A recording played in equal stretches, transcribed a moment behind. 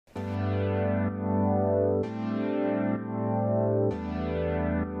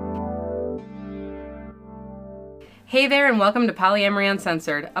Hey there, and welcome to Polyamory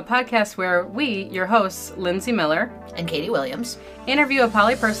Uncensored, a podcast where we, your hosts, Lindsay Miller and Katie Williams, interview a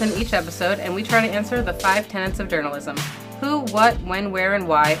poly person each episode, and we try to answer the 5 tenets of journalism: who, what, when, where, and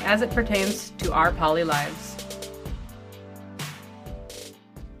why, as it pertains to our poly lives.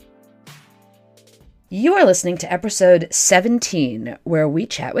 You are listening to episode 17, where we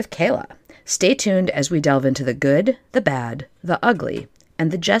chat with Kayla. Stay tuned as we delve into the good, the bad, the ugly,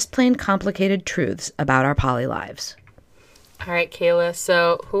 and the just plain complicated truths about our poly lives. All right, Kayla,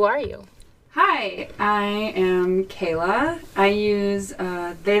 so who are you? Hi, I am Kayla. I use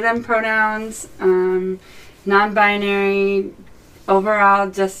they, them pronouns, non-binary,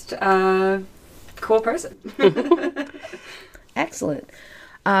 overall just a cool person. Excellent.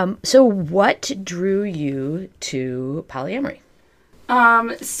 So what drew you to polyamory?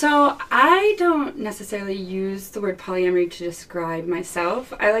 So I don't necessarily use the word polyamory to describe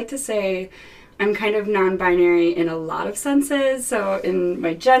myself. I like to say I'm kind of non-binary in a lot of senses. So in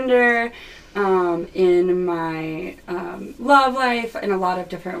my gender, in my love life, in a lot of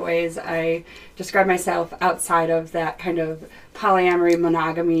different ways, I describe myself outside of that kind of polyamory,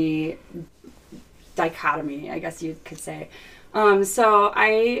 monogamy dichotomy, I guess you could say.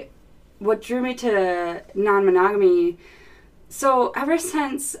 What drew me to non-monogamy, so ever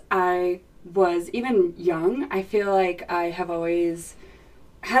since I was even young, I feel like I have always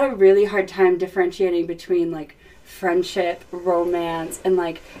had a really hard time differentiating between like friendship, romance, and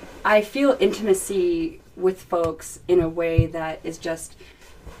like I feel intimacy with folks in a way that is just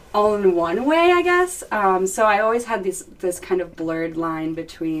all in one way, I guess. So I always had this kind of blurred line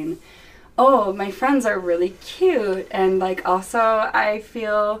between, oh, my friends are really cute, and like also I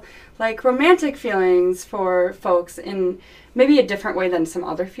feel like romantic feelings for folks in maybe a different way than some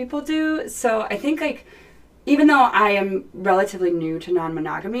other people do. So I think like even though I am relatively new to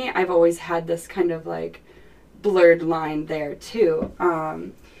non-monogamy, I've always had this kind of like blurred line there too.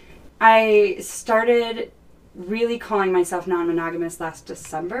 I started really calling myself non-monogamous last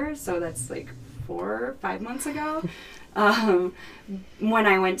December, so that's like 4 or 5 months ago. When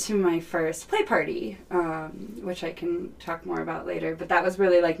I went to my first play party, which I can talk more about later, but that was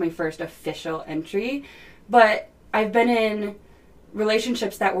really like my first official entry. But I've been in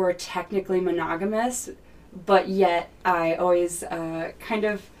relationships that were technically monogamous, but yet I always kind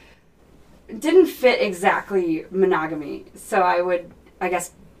of didn't fit exactly monogamy. So I would, I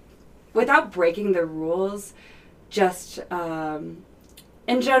guess, without breaking the rules, just in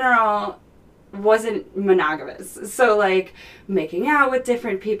general wasn't monogamous. So like making out with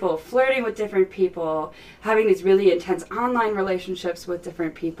different people, flirting with different people, having these really intense online relationships with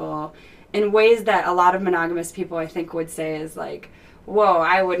different people in ways that a lot of monogamous people I think would say is like, whoa,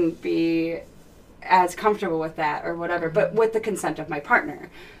 I wouldn't be as comfortable with that or whatever, but with the consent of my partner.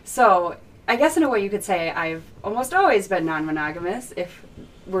 So I guess in a way you could say I've almost always been non-monogamous if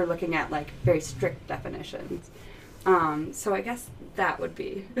we're looking at like very strict definitions. So I guess that would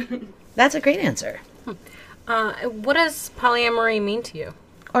be. That's a great answer. What does polyamory mean to you?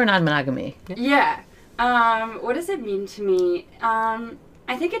 Or non-monogamy. Yeah. What does it mean to me?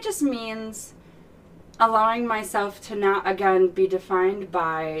 I think it just means allowing myself to not, again, be defined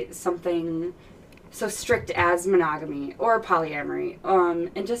by something so strict as monogamy or polyamory,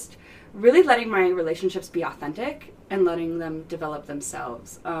 and just really letting my relationships be authentic and letting them develop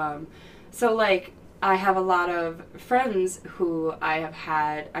themselves. So, like, I have a lot of friends who I've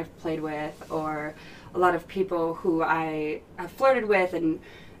played with, or a lot of people who I have flirted with, and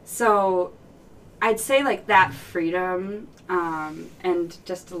so I'd say, like, that freedom and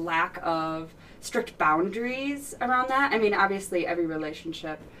just a lack of strict boundaries around that. I mean, obviously, every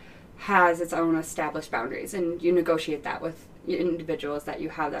relationship has its own established boundaries, and you negotiate that with individuals that you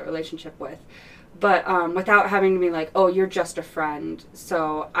have that relationship with. But without having to be like, oh, you're just a friend,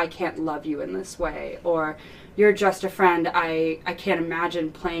 so I can't love you in this way. Or you're just a friend, I can't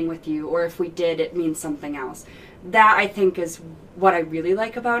imagine playing with you. Or if we did, it means something else. That, I think, is what I really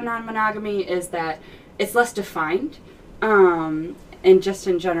like about non-monogamy, is that it's less defined. And just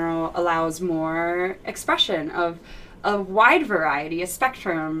in general allows more expression of a wide variety, a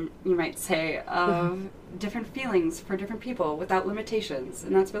spectrum, you might say, of different feelings for different people without limitations.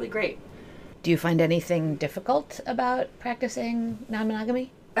 And that's really great. Do you find anything difficult about practicing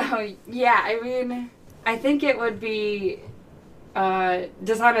non-monogamy? Oh, yeah. I mean, I think it would be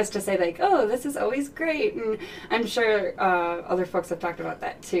dishonest to say, like, oh, this is always great. And I'm sure other folks have talked about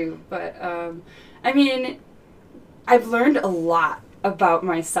that, too. But, I mean, I've learned a lot about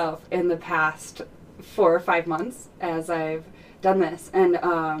myself in the past 4 or 5 months as I've done this.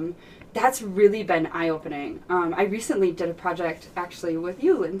 And that's really been eye-opening. I recently did a project, actually, with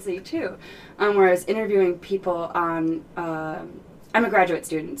you, Lindsay, too, where I was interviewing people on... I'm a graduate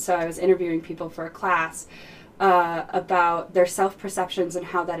student, so I was interviewing people for a class about their self-perceptions and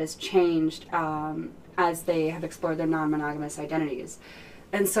how that has changed as they have explored their non-monogamous identities.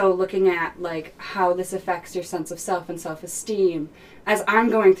 And so looking at like how this affects your sense of self and self-esteem as I'm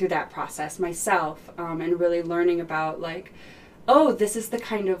going through that process myself, and really learning about like, oh, this is the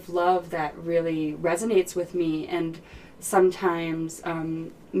kind of love that really resonates with me, and sometimes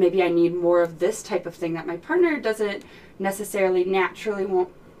maybe I need more of this type of thing that my partner doesn't necessarily naturally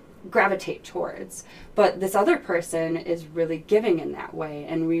won't gravitate towards, but this other person is really giving in that way,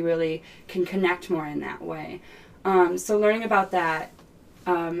 and we really can connect more in that way. So learning about that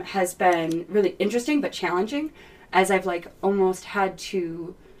has been really interesting but challenging, as I've like almost had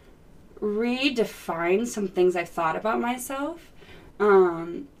to redefine some things I've thought about myself,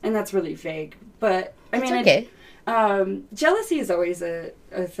 and that's really vague, but I mean, okay. Jealousy is always a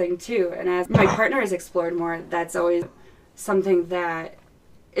thing too, and as my partner has explored more, that's always something that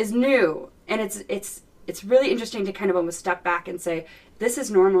is new, and it's really interesting to kind of almost step back and say, this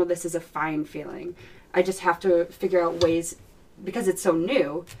is normal, this is a fine feeling. I just have to figure out ways, because it's so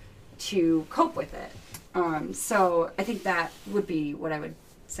new, to cope with it. So I think that would be what I would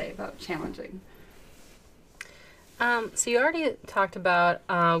say about challenging. So you already talked about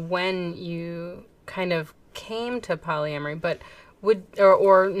when you kind of came to polyamory, but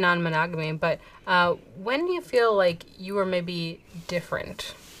or non-monogamy, but when do you feel like you were maybe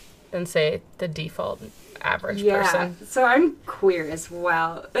different than, say, the default average person? So I'm queer as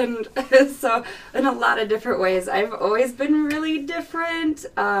well, and so in a lot of different ways I've always been really different.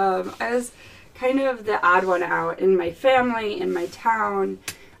 I was kind of the odd one out in my family, in my town.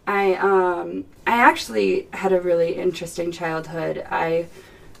 I actually had a really interesting childhood. I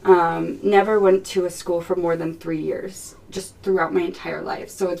never went to a school for more than 3 years, just throughout my entire life.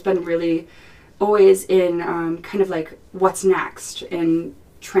 So it's been really always in kind of like what's next, in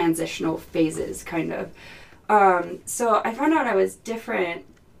transitional phases, kind of. So I found out I was different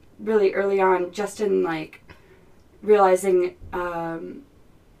really early on, just in like realizing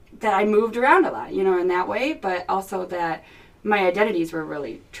that I moved around a lot, in that way, but also that my identities were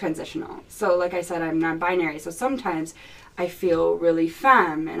really transitional. So like I said, I'm non-binary, so sometimes I feel really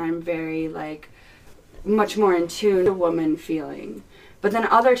femme, and I'm very like much more in tune to woman feeling. But then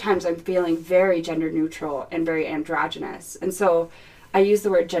other times I'm feeling very gender neutral and very androgynous. And so I use the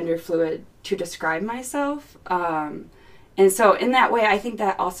word gender fluid to describe myself. And so in that way, I think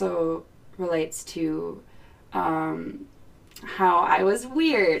that also relates to how I was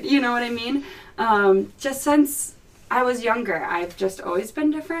weird. You know what I mean? Just since I was younger, I've just always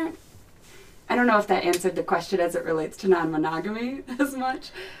been different. I don't know if that answered the question as it relates to non-monogamy as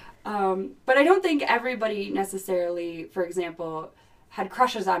much. But I don't think everybody necessarily, for example, had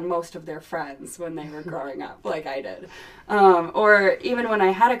crushes on most of their friends when they were growing up, like I did. Or even when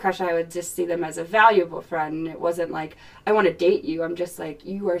I had a crush, I would just see them as a valuable friend. It wasn't like, I want to date you. I'm just like,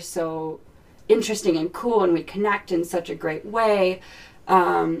 you are so interesting and cool, and we connect in such a great way.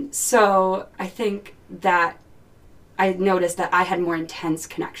 So I think that I noticed that I had more intense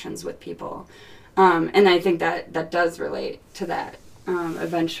connections with people. And I think that does relate to that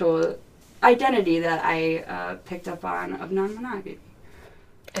eventual identity that I picked up on of non-monogamy.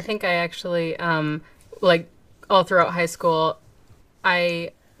 I think I actually, like, all throughout high school,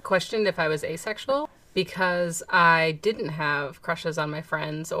 I questioned if I was asexual because I didn't have crushes on my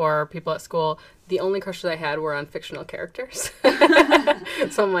friends or people at school. The only crushes I had were on fictional characters.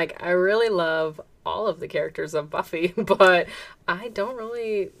 So I'm like, I really love all of the characters of Buffy, but I don't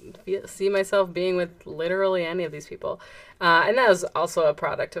really see myself being with literally any of these people. And that was also a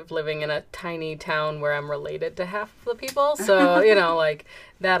product of living in a tiny town where I'm related to half of the people. So, like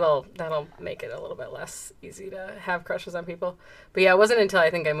that'll make it a little bit less easy to have crushes on people. But yeah, it wasn't until I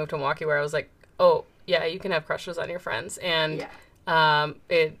think I moved to Milwaukee where I was like, oh yeah, you can have crushes on your friends. And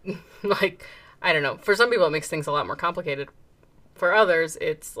it like, I don't know, for some people it makes things a lot more complicated. For others,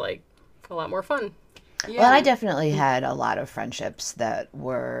 it's like a lot more fun. Yeah. Well, I definitely had a lot of friendships that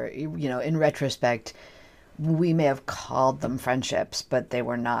were, in retrospect, we may have called them friendships, but they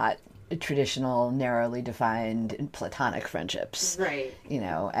were not traditional, narrowly defined platonic friendships. Right.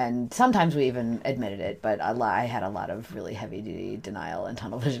 And sometimes we even admitted it, but I had a lot of really heavy-duty denial and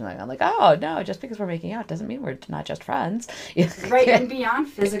tunnel vision going on. Like, oh, no, just because we're making out doesn't mean we're not just friends. Right, and beyond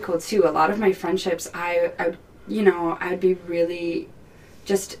physical, too. A lot of my friendships, I'd be really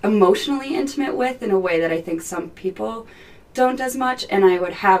just emotionally intimate with in a way that I think some people don't as much, and I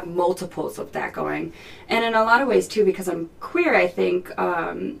would have multiples of that going. And in a lot of ways too, because I'm queer, I think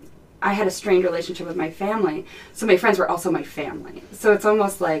I had a strained relationship with my family, so my friends were also my family. So it's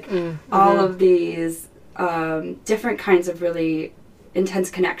almost like all of these different kinds of really intense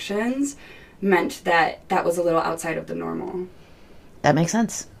connections meant that that was a little outside of the normal. That makes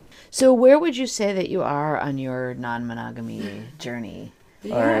sense. So where would you say that you are on your non-monogamy journey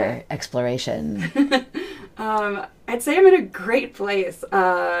or exploration? I'd say I'm in a great place.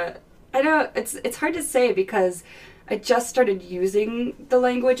 I know it's hard to say because I just started using the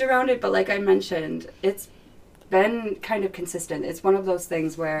language around it, but like I mentioned, it's been kind of consistent. It's one of those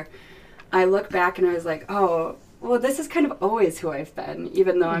things where I look back and I was like, oh, well, this is kind of always who I've been,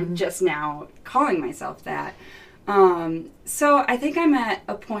 even though I'm just now calling myself that. So I think I'm at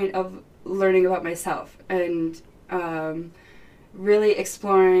a point of learning about myself and really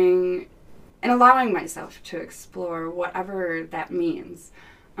exploring and allowing myself to explore whatever that means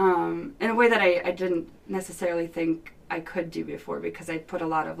in a way that I didn't necessarily think I could do before, because I put a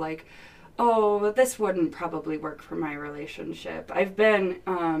lot of like, oh, this wouldn't probably work for my relationship. I've been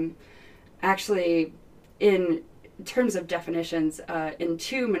actually in terms of definitions in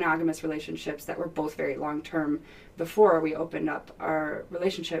 2 monogamous relationships that were both very long-term before we opened up our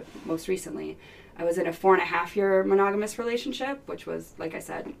relationship most recently. I was in a 4.5-year monogamous relationship, which was, like I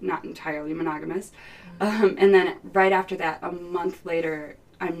said, not entirely monogamous. And then right after that, a month later,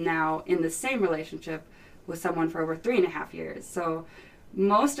 I'm now in the same relationship with someone for over 3.5 years. So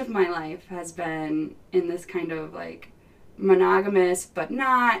most of my life has been in this kind of like monogamous but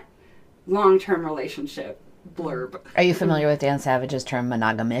not long-term relationship blurb. Are you familiar with Dan Savage's term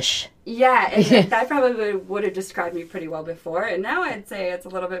monogamish? Yeah, and that probably would have described me pretty well before, and now I'd say it's a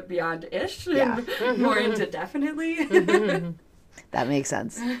little bit beyond ish and more into definitely. That makes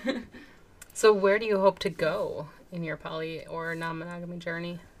sense. So where do you hope to go in your poly or non-monogamy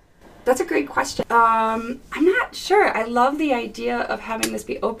journey? That's a great question. I'm not sure. I love the idea of having this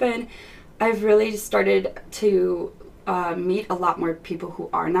be open. I've really started to meet a lot more people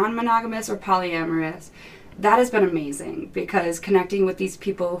who are non-monogamous or polyamorous. That has been amazing, because connecting with these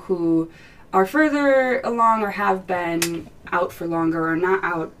people who are further along or have been out for longer, or not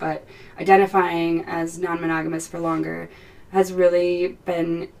out, but identifying as non-monogamous for longer, has really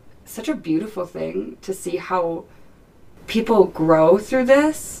been such a beautiful thing to see how people grow through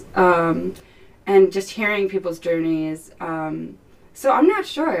this, and just hearing people's journeys. So I'm not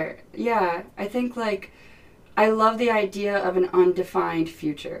sure. Yeah, I think like I love the idea of an undefined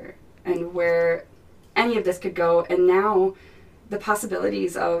future and where any of this could go. And now the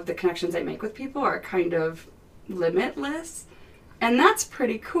possibilities of the connections I make with people are kind of limitless. And that's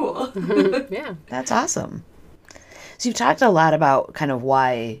pretty cool. Yeah. That's awesome. So you've talked a lot about kind of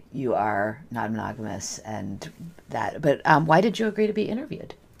why you are non-monogamous and that, but why did you agree to be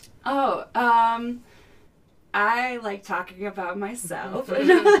interviewed? Oh, I like talking about myself.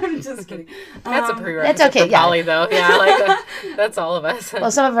 No, I'm just kidding. That's a prerequisite That's okay, for poly, though. Yeah, like that's all of us. Well,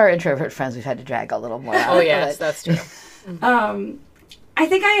 some of our introvert friends we've had to drag a little more out. Oh, yes, that's true. I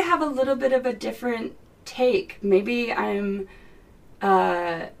think I have a little bit of a different take. Maybe I'm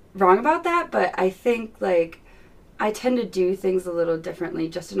wrong about that, but I think like I tend to do things a little differently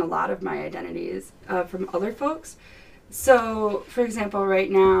just in a lot of my identities from other folks. So, for example,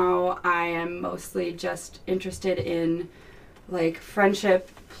 right now I am mostly just interested in like friendship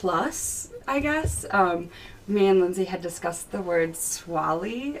plus, I guess. Me and Lindsay had discussed the word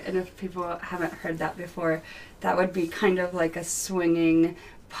swally, and if people haven't heard that before, that would be kind of like a swinging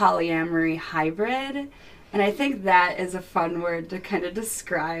polyamory hybrid. And I think that is a fun word to kind of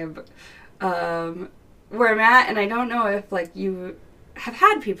describe where I'm at. And I don't know if like you have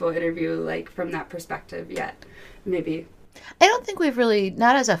had people interview like from that perspective yet. Maybe. I don't think we've really,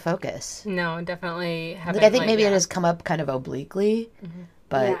 not as a focus. No, definitely haven't. Like, I think maybe it has come up kind of obliquely,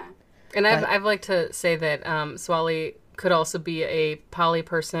 but... Yeah. And I've like to say that Swally could also be a poly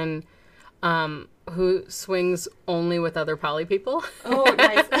person who swings only with other poly people. Oh,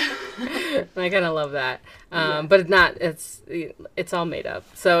 nice. I kind of love that. But it's not, it's all made up.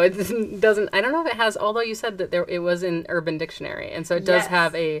 So it doesn't, I don't know if it has, although you said that it was in Urban Dictionary. And so it does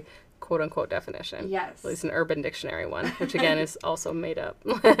have a quote unquote definition. Yes. At least an Urban Dictionary one, which again is also made up.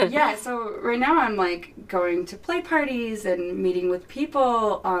 Yeah, so right now I'm like going to play parties and meeting with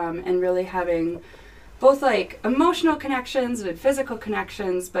people and really having both like emotional connections and physical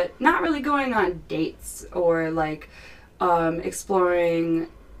connections, but not really going on dates or like exploring.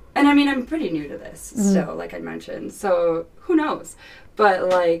 And I mean, I'm pretty new to this still, like I mentioned, so who knows? But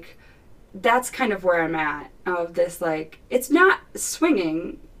like that's kind of where I'm at of this, like it's not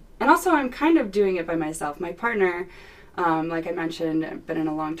swinging. And also, I'm kind of doing it by myself. My partner like I mentioned, I've been in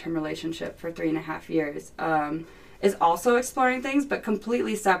a long-term relationship for 3.5 years, is also exploring things, but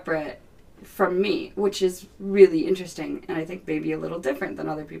completely separate from me, which is really interesting, and I think maybe a little different than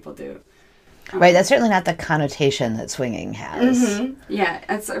other people do. Right, that's certainly not the connotation that swinging has. Mm-hmm. Yeah,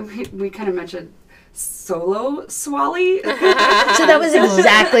 and so we kind of mentioned solo swally. So that was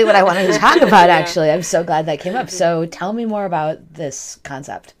exactly what I wanted to talk about, actually. I'm so glad that came up. So tell me more about this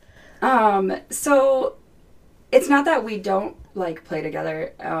concept. So it's not that we don't like play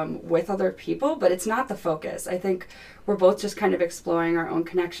together with other people, but it's not the focus. I think we're both just kind of exploring our own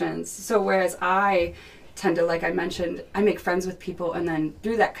connections. So whereas I tend to, like I mentioned, I make friends with people and then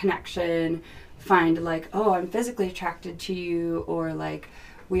through that connection find like, oh, I'm physically attracted to you, or like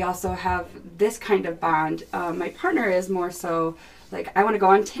we also have this kind of bond. My partner is more so like, I want to go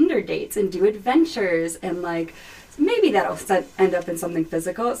on Tinder dates and do adventures, and like maybe that'll end up in something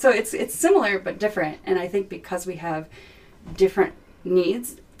physical. So it's similar but different. And I think because we have different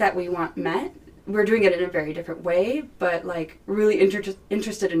needs that we want met, we're doing it in a very different way, but like really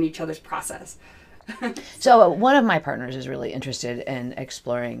interested in each other's process. So one of my partners is really interested in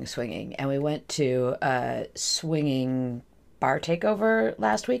exploring swinging, and we went to a swinging bar takeover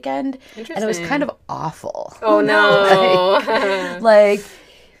last weekend, and it was kind of awful. Oh no. like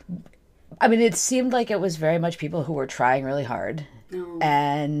I mean, it seemed like it was very much people who were trying really hard. No.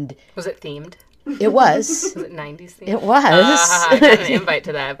 And Was it themed? it was. Was it 90s themed? It was. I got an invite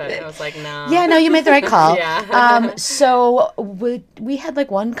to that, but I was like, no. Yeah, no, you made the right call. Yeah. So we had like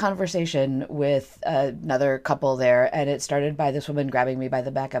one conversation with another couple there, and it started by this woman grabbing me by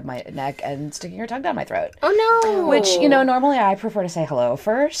the back of my neck and sticking her tongue down my throat. Oh no. Which, you know, normally I prefer to say hello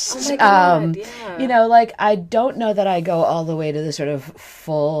first. Oh my God, yeah. You know, like I don't know that I go all the way to the sort of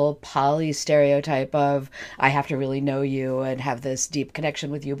full poly stereotype of I have to really know you and have this deep connection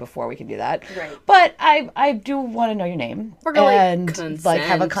with you before we can do that. Right. But I do want to know your name. We're going and like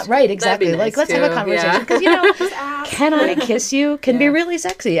have a right, exactly. That'd be like nice let's have a too, conversation yeah. because you know, can I kiss you can be Yeah. really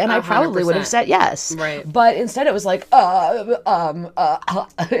sexy, and I probably would have 100%. said yes. Right. But instead it was like Yeah.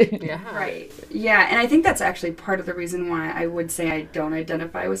 Right. Yeah, and I think that's actually part of the reason why I would say I don't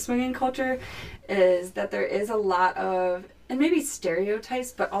identify with swinging culture is that there is a lot of, and maybe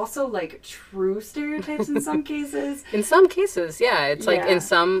stereotypes, but also like true stereotypes in some cases. In some cases, yeah. It's like Yeah. in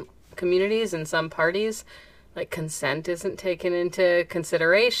some communities, in some parties, like consent isn't taken into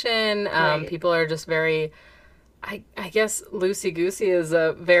consideration. Right. People are just very, I guess loosey-goosey is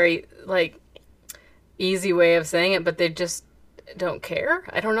a very like easy way of saying it, but they just don't care.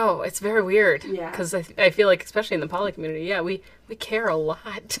 I don't know. It's very weird. Yeah. Because I feel like, especially in the poly community, yeah, we care a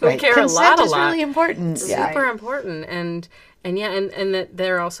lot. We Right. care Consent a is lot. really important. Yeah. Super important. And yeah, and that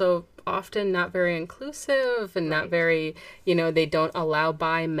they're also often not very inclusive and not very, you know, they don't allow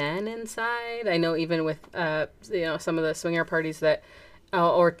bi men inside. I know even with, you know, some of the swinger parties that,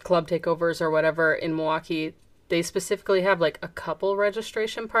 or club takeovers or whatever in Milwaukee, they specifically have like a couple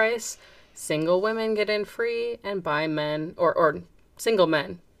registration price. Single women get in free, and bi men, or single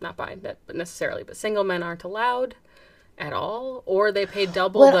men, not bi necessarily, but single men aren't allowed at all, or they pay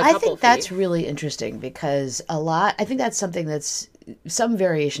double Well, the I couple think fee. that's really interesting because I think that's something that's, some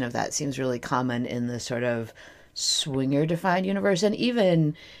variation of that seems really common in the sort of swinger defined universe, and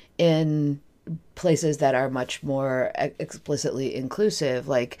even in places that are much more explicitly inclusive,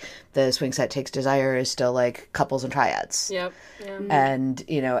 like the Swing Set Takes Desire is still like couples and triads. Yep. Yeah. And,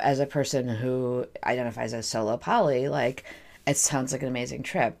 you know, as a person who identifies as solo poly, like, it sounds like an amazing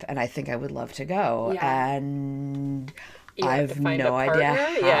trip, and I think I would love to go. Yeah. And You have I've to find no a idea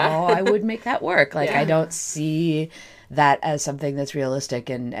partner, how yeah. I would make that work. Like, Yeah. I don't see that as something that's realistic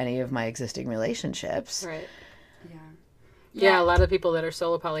in any of my existing relationships. Right. Yeah. Yeah, a lot of people that are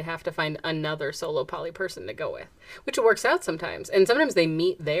solo poly have to find another solo poly person to go with, which works out sometimes. And sometimes they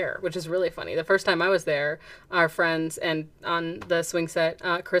meet there, which is really funny. The first time I was there, our friends and on the swing set,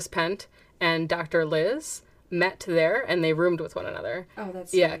 Chris Pent and Dr. Liz met there and they roomed with one another. Oh,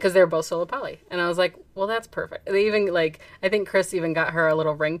 that's Yeah, sweet. because they're both solo poly. And I was like, well, that's perfect. They even like, I think Chris even got her a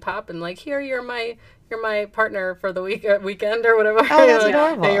little ring pop and like, here, you're my partner for the weekend or whatever. Oh, that's Like,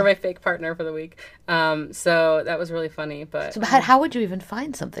 adorable. "Yeah, you're my fake partner for the week. So that was really funny. But So how would you even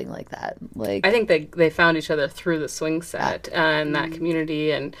find something like that? Like, I think they found each other through the swing set and that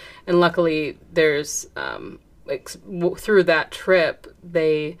community, and luckily there's through that trip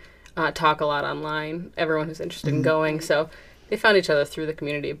they talk a lot online. Everyone who's interested in going, so they found each other through the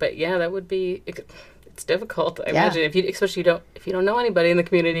community. But yeah, that would be it's difficult. I imagine if you don't know anybody in the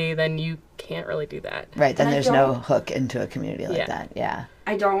community, then you can't really do that. Right. Then there's no hook into a community like that. Yeah.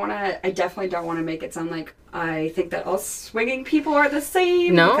 I definitely don't want to make it sound like I think that all swinging people are the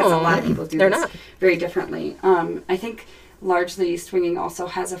same. No, because a lot of people do they're this not. very differently. I think largely swinging also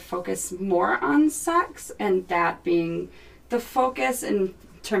has a focus more on sex, and that being the focus in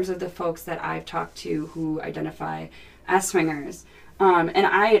terms of the folks that I've talked to who identify as swingers. And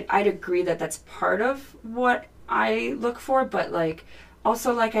I'd agree that that's part of what I look for, but like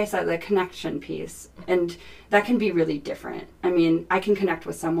also, like I said, the connection piece, and that can be really different. I mean, I can connect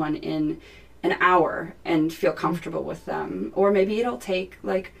with someone in an hour and feel comfortable with them, or maybe it'll take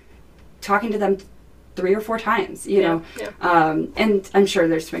like talking to them 3 or 4 times, you know. And I'm sure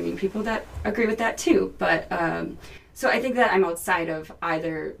there's swinging people that agree with that too, but so I think that I'm outside of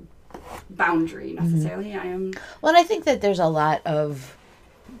either boundary necessarily. I am. Well, and I think that there's a lot of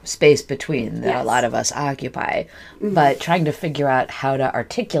space between that a lot of us occupy, but trying to figure out how to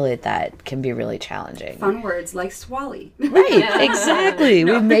articulate that can be really challenging. Fun words like swally. Right, exactly.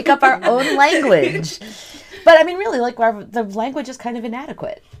 We make up our own language. But I mean, really, like the language is kind of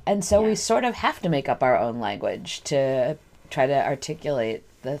inadequate. And so we sort of have to make up our own language to try to articulate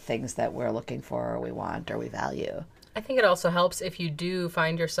the things that we're looking for or we want or we value. I think it also helps if you do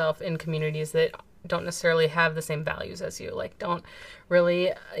find yourself in communities that don't necessarily have the same values as you, like don't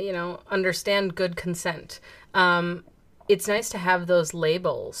really, understand good consent. It's nice to have those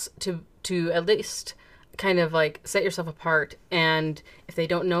labels to at least kind of like set yourself apart. And if they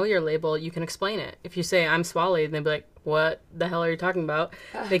don't know your label, you can explain it. If you say I'm swally, and they'll be like, what the hell are you talking about?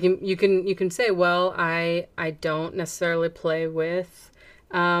 You can say, well, I don't necessarily play with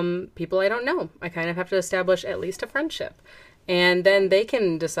people I don't know. I kind of have to establish at least a friendship. And then they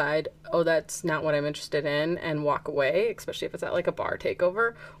can decide, oh, that's not what I'm interested in, and walk away, especially if it's at like a bar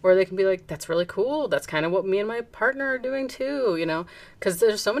takeover. Or they can be like, that's really cool. That's kind of what me and my partner are doing too, Because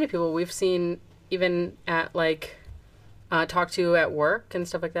there's so many people we've seen even at like talk to at work and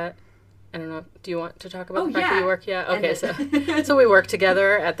stuff like that. I don't know. Do you want to talk about the fact that you work? Yeah. Okay. So we work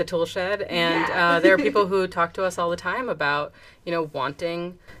together at the tool shed, and there are people who talk to us all the time about,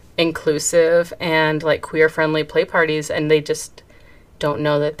 wanting inclusive and like queer friendly play parties, and they just don't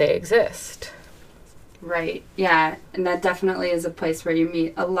know that they exist. Right. Yeah. And that definitely is a place where you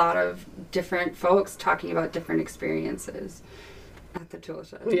meet a lot of different folks talking about different experiences at the tool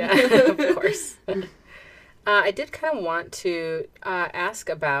shed. Yeah, of course. I did kind of want to ask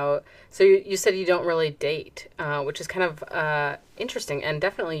about, so you said you don't really date, which is kind of interesting and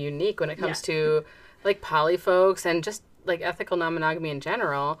definitely unique when it comes to like poly folks and just like ethical non-monogamy in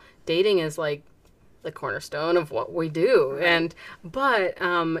general. Dating is like the cornerstone of what we do. Right. But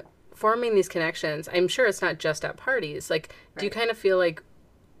forming these connections, I'm sure it's not just at parties. Like, do you kind of feel like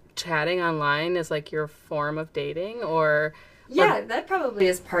chatting online is like your form of dating, or... Yeah, that probably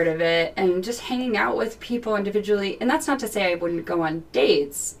is part of it, and just hanging out with people individually. And that's not to say I wouldn't go on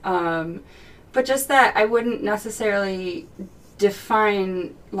dates, but just that I wouldn't necessarily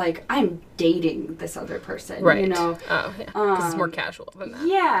define, like, I'm dating this other person, right. Oh, yeah, because it's more casual than that.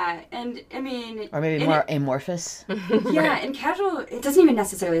 Yeah, and I mean... Or maybe more amorphous. Yeah, right. And casual, it doesn't even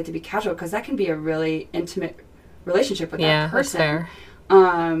necessarily have to be casual, because that can be a really intimate relationship with that person. Yeah,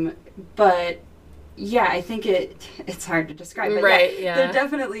 that's fair. But... Yeah, I think it's hard to describe. But right, there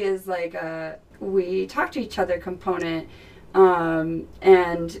definitely is like we talk to each other component,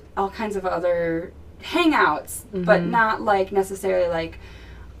 and all kinds of other hangouts, but not like necessarily like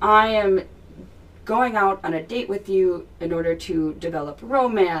I am going out on a date with you in order to develop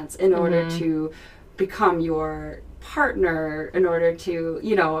romance, in order to become your partner, in order to,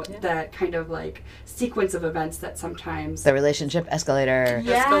 that kind of like sequence of events that sometimes... The relationship escalator.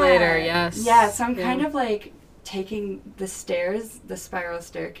 Yeah. Escalator, yes. Yeah, so I'm kind of like taking the stairs, the spiral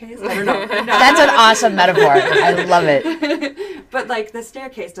staircase. I don't know. That's an awesome metaphor. I love it. But like the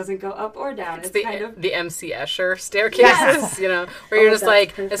staircase doesn't go up or down. It's the, kind of the MC Escher staircases, where you're just like,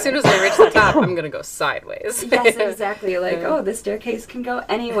 perfect. As soon as I reach the top, I'm going to go sideways. Yes, exactly. Like, the staircase can go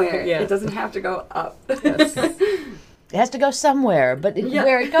anywhere. Yeah. It doesn't have to go up. Yes. It has to go somewhere, but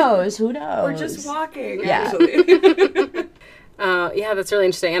where it goes, who knows? Or just walking, Yeah. actually. Yeah, that's really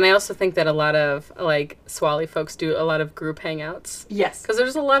interesting. And I also think that a lot of, like, Swally folks do a lot of group hangouts. Yes. Because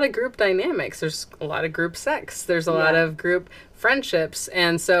there's a lot of group dynamics. There's a lot of group sex. There's a lot of group friendships.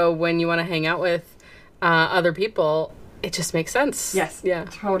 And so when you want to hang out with other people, it just makes sense. Yes. Yeah.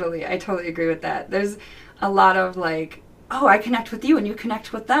 Totally. I totally agree with that. There's a lot of, like, I connect with you and you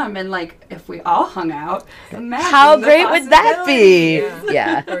connect with them. And, like, if we all hung out, imagine how the great would that be? possibilities.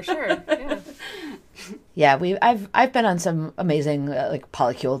 Yeah. Yeah. For sure. Yeah. Yeah, I've been on some amazing like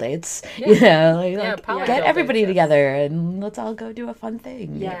polycule dates. You know, polycule get everybody dates, together and let's all go do a fun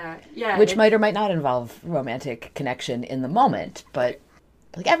thing. Yeah. Which might or might not involve romantic connection in the moment, but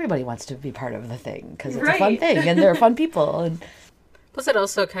like everybody wants to be part of the thing because it's a fun thing and there are fun people. And plus, it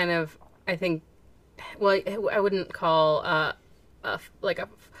also kind of, I think, well, I wouldn't call a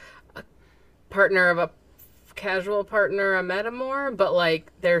partner of a casual partner a metamor, but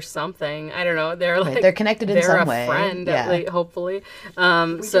like there's something, I don't know, they're like they're connected in some way. They're a friend, at least, hopefully. We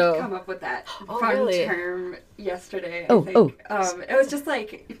did come up with that fun term yesterday. I think. It was just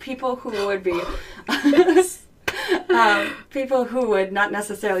like people who would be people who would not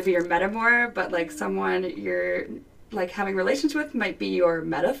necessarily be your metamor, but like someone you're like having relations with might be your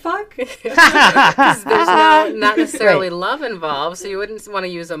metafuck. There's not necessarily love involved, so you wouldn't want to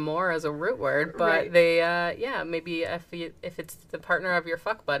use amor as a root word, but they maybe if it's the partner of your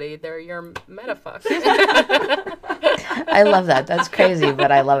fuck buddy, they're your metafuck. I love that. That's crazy,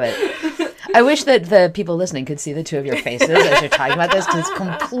 but I love it. I wish that the people listening could see the two of your faces as you're talking about this, because it's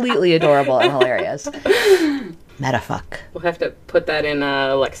completely adorable and hilarious. Metafuck. We'll have to put that in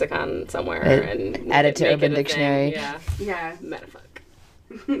a lexicon somewhere and add it to Urban Dictionary. Yeah. Metafuck.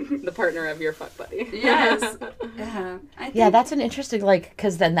 The partner of your fuck buddy. Yes. Yeah, that's an interesting, like,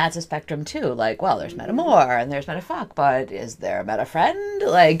 because then that's a spectrum too. Like, well, there's metamor and there's metafuck, but is there a metafriend?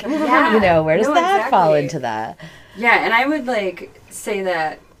 Like, where does that fall into that? Yeah, and I would like say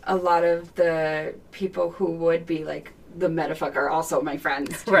that a lot of the people who would be like the metafuck are also my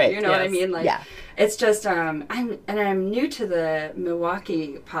friends too, right? You know what I mean? Like, it's just I'm new to the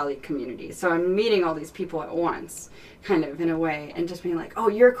Milwaukee poly community, so I'm meeting all these people at once, kind of in a way, and just being like, oh,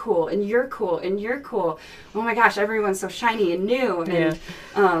 you're cool, and you're cool, and you're cool. Oh my gosh, everyone's so shiny and new, and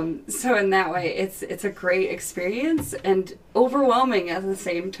so in that way, it's a great experience and overwhelming at the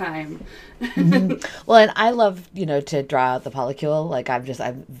same time. Mm-hmm. Well, and I love, to draw out the polycule. Like, I'm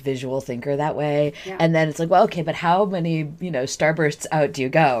a visual thinker that way. Yeah. And then it's like, well, okay, but how many, starbursts out do you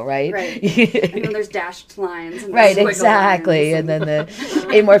go, right? Right. And then there's dashed lines. And right, exactly. And then the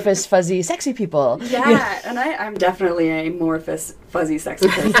amorphous, fuzzy, sexy people. Yeah, and I'm definitely an amorphous, fuzzy, sexy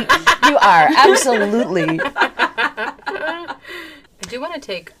person. You are, absolutely. I do want to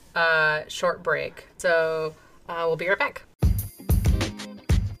take a short break, so we'll be right back.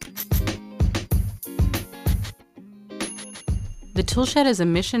 The Toolshed is a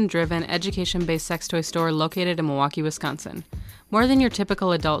mission-driven, education-based sex toy store located in Milwaukee, Wisconsin. More than your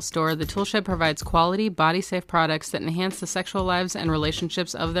typical adult store, the Toolshed provides quality, body-safe products that enhance the sexual lives and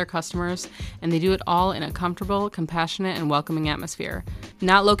relationships of their customers, and they do it all in a comfortable, compassionate, and welcoming atmosphere.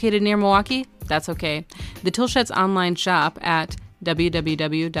 Not located near Milwaukee? That's okay. The Toolshed's online shop at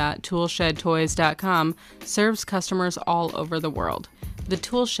www.toolshedtoys.com serves customers all over the world. The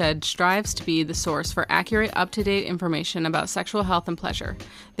Toolshed strives to be the source for accurate, up-to-date information about sexual health and pleasure.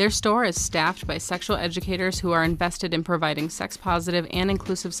 Their store is staffed by sexual educators who are invested in providing sex-positive and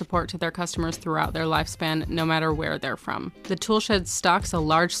inclusive support to their customers throughout their lifespan, no matter where they're from. The Toolshed stocks a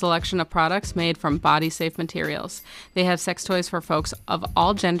large selection of products made from body-safe materials. They have sex toys for folks of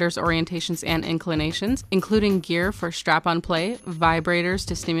all genders, orientations, and inclinations, including gear for strap-on play, vibrators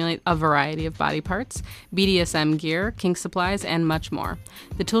to stimulate a variety of body parts, BDSM gear, kink supplies, and much more.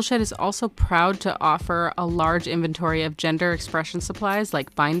 The Toolshed is also proud to offer a large inventory of gender expression supplies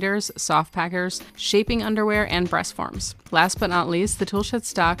like binders, soft packers, shaping underwear, and breast forms. Last but not least, the Toolshed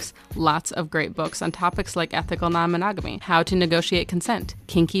stocks lots of great books on topics like ethical non-monogamy, how to negotiate consent,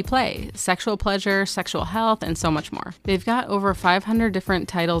 kinky play, sexual pleasure, sexual health, and so much more. They've got over 500 different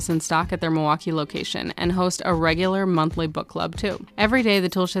titles in stock at their Milwaukee location and host a regular monthly book club too. Every day, the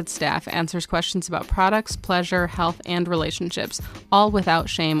Toolshed staff answers questions about products, pleasure, health, and relationships, all without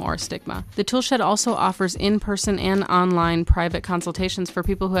shame or stigma. The Toolshed also offers in-person and online private consultations for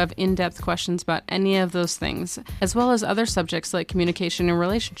people who have in-depth questions about any of those things, as well as other subjects like communication and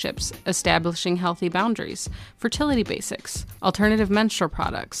relationships, establishing healthy boundaries, fertility basics, alternative menstrual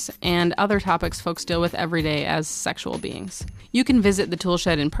products, and other topics folks deal with every day as sexual beings. You can visit the Toolshed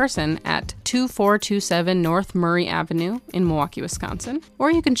in person at 2427 North Murray Avenue in Milwaukee, Wisconsin,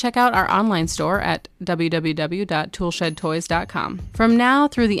 or you can check out our online store at www.toolshedtoys.com. From now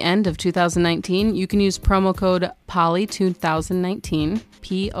through the end of 2019, you can use promo code POLY2019,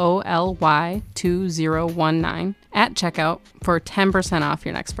 POLY2019, at checkout for 10% off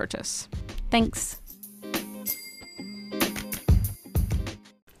your next purchase. Thanks.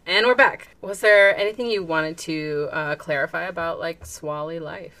 And we're back. Was there anything you wanted to clarify about, like, Swally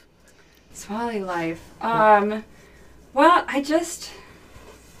life? Swally life. Well, that's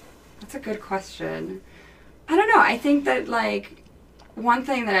a good question. I don't know. I think that, like, one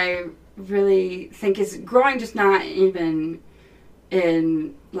thing that I really think is growing, just not even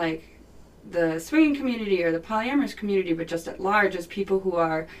in like the swinging community or the polyamorous community, but just at large, as people who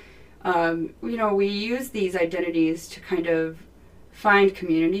are, we use these identities to kind of find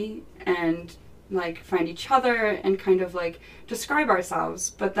community and like find each other and kind of like describe ourselves.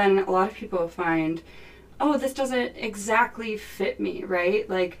 But then a lot of people find, oh, this doesn't exactly fit me, right?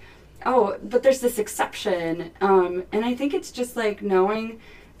 Like, oh, but there's this exception. And I think it's just like knowing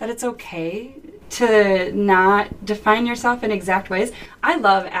that it's okay to not define yourself in exact ways. I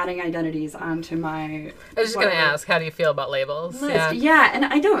love adding identities onto my... I was just going to ask, how do you feel about labels? List. Yeah, and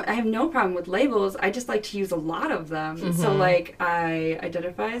I have no problem with labels. I just like to use a lot of them. Mm-hmm. So, like, I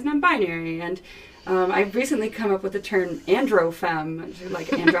identify as non-binary, and I've recently come up with the term androfemme,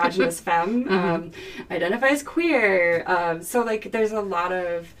 like androgynous femme. I identify as queer. So, like, there's a lot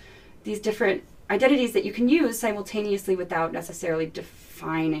of these different identities that you can use simultaneously without necessarily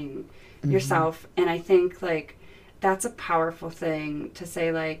defining yourself. And I think like that's a powerful thing to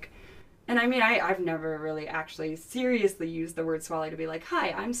say, like, and I mean I've never really actually seriously used the word Swally to be like,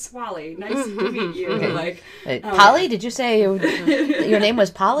 hi, I'm Swally, nice to meet you. Like Polly, did you say your name was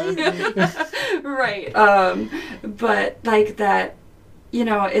Polly? Right. But like that,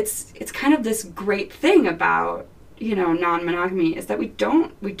 it's kind of this great thing about non-monogamy is that we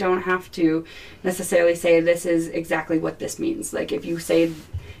don't have to necessarily say this is exactly what this means. Like if you say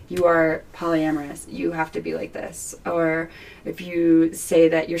you are polyamorous, you have to be like this. Or if you say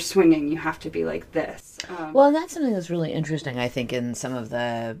that you're swinging, you have to be like this. Well, and that's something that's really interesting, I think, in some of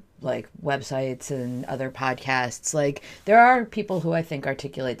the like websites and other podcasts. Like there are people who I think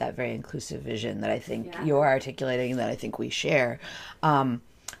articulate that very inclusive vision that I think you're articulating, that I think we share.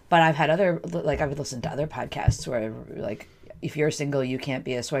 But I've had I've listened to other podcasts where like, if you're single, you can't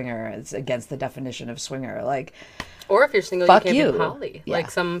be a swinger. It's against the definition of swinger. Like, or if you're single, you can't be poly. Yeah.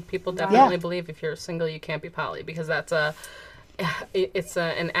 Like some people definitely believe if you're single, you can't be poly because that's an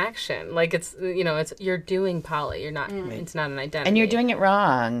action. Like it's you're doing poly. You're not. It's not an identity. And you're doing it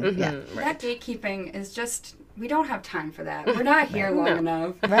wrong. Mm-hmm. Yeah. That gatekeeping is just. We don't have time for that. We're not here long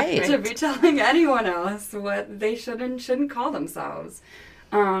enough right. to be telling anyone else what they should and shouldn't call themselves.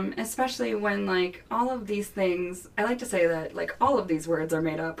 Especially when, like, all of these things, I like to say that, like, all of these words are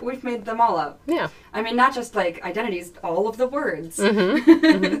made up. We've made them all up. Yeah. I mean, not just, like, identities, all of the words.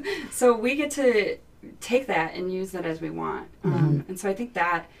 So we get to take that and use that as we want. And so I think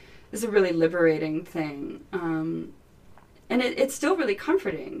that is a really liberating thing. And it's still really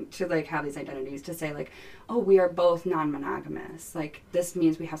comforting to, like, have these identities, to say, like, oh, we are both non-monogamous. Like, this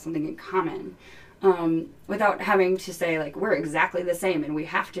means we have something in common. Without having to say, like, we're exactly the same and we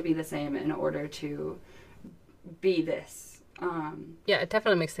have to be the same in order to be this. Yeah, it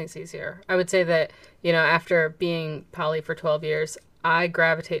definitely makes things easier. I would say that, after being poly for 12 years, I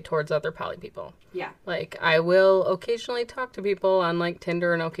gravitate towards other poly people. Yeah. Like, I will occasionally talk to people on, like,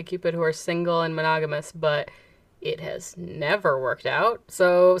 Tinder and OkCupid who are single and monogamous, but it has never worked out.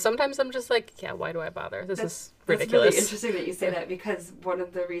 So sometimes I'm just like, yeah, why do I bother? This is ridiculous. That's really interesting that you say that, because one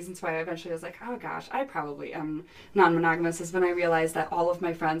of the reasons why I eventually was like, oh gosh, I probably am non-monogamous, is when I realized that all of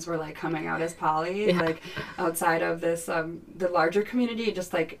my friends were like coming out as poly, like outside of this, the larger community,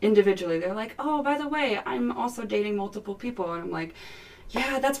 just like individually. They're like, oh, by the way, I'm also dating multiple people. And I'm like,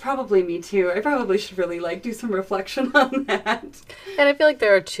 yeah, that's probably me too. I probably should really like do some reflection on that. And I feel like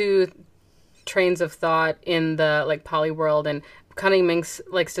there are two trains of thought in the like poly world, and Cunning Minx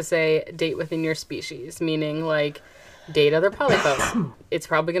likes to say date within your species, meaning like date other poly folks. It's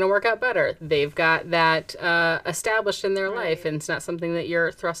probably going to work out better. They've got that established in their life, and it's not something that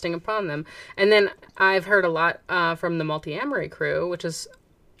you're thrusting upon them. And then I've heard a lot from the Multi-Amory crew, which is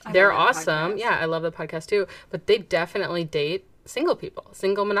they're awesome. Yeah, I love the podcast too, but they definitely date single people,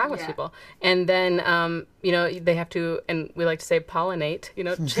 single monogamous people. And then, they have to, and we like to say pollinate,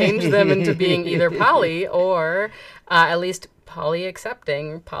 change them into being either poly or at least poly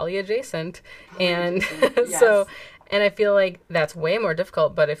accepting, poly adjacent. And so, and I feel like that's way more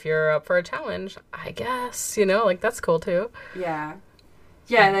difficult, but if you're up for a challenge, I guess, like that's cool too. Yeah.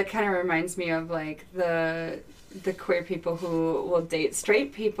 Yeah, that kind of reminds me of like the queer people who will date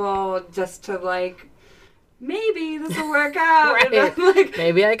straight people just to like, maybe this will work out. Right. And I'm like,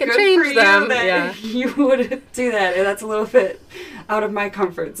 maybe I can change them. Yeah. You would do that. And that's a little bit out of my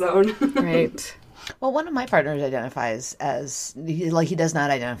comfort zone. Right. Well, one of my partners identifies as, he does not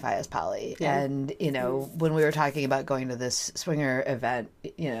identify as poly. Yeah. And, when we were talking about going to this swinger event,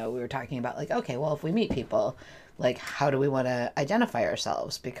 we were talking about like, okay, well, if we meet people, like, how do we want to identify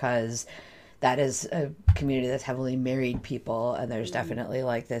ourselves? Because that is a community that's heavily married people, and there's definitely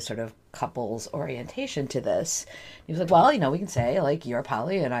like this sort of couples orientation to this. He was like, well, we can say like you're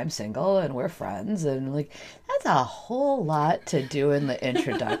poly and I'm single and we're friends, and like that's a whole lot to do in the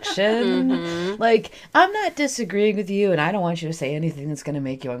introduction. Like, I'm not disagreeing with you, and I don't want you to say anything that's going to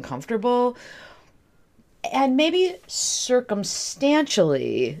make you uncomfortable. And maybe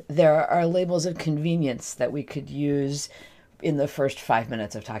circumstantially, there are labels of convenience that we could use in the first 5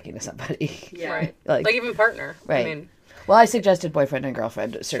 minutes of talking to somebody. Yeah. Right. Like even partner. Right. I mean, well, I suggested boyfriend and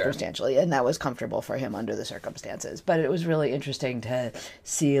girlfriend circumstantially, and that was comfortable for him under the circumstances. But it was really interesting to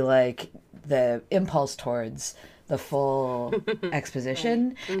see like the impulse towards the full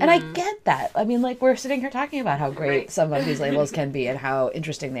exposition. And I get that. I mean, like, we're sitting here talking about how great some of these labels can be and how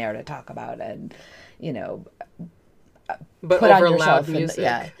interesting they are to talk about, and but put over on yourself loud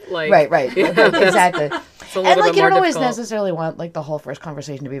music. Right. Exactly. And like, you don't always difficult. necessarily want like the whole first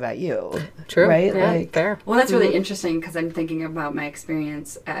conversation to be about you. True. Right? Yeah, Like, fair. Well, that's really interesting because I'm thinking about my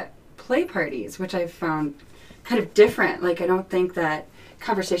experience at play parties, which I've found kind of different. Like, I don't think that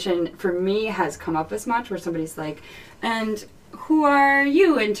conversation for me has come up as much where somebody's like, and who are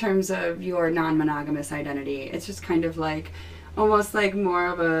you in terms of your non-monogamous identity? It's just kind of like, almost like more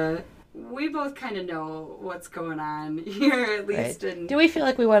of a, we both kind of know what's going on here, at least. Right. And Do we feel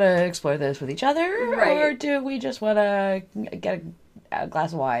like we want to explore this with each other? Right. Or do we just want to get a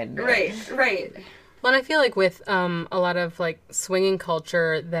glass of wine? Right. Well, and I feel like with a lot of like swinging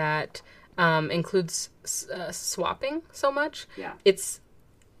culture that includes swapping so much, Yeah. it's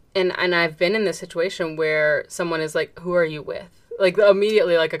and I've been in this situation where someone is like, "Who are you with?" Like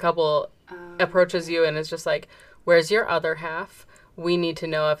immediately, like a couple approaches you and is just like, "Where's your other half? We need to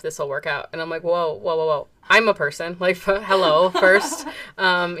know if this will work out." And I'm like, whoa. I'm a person. Like, hello first,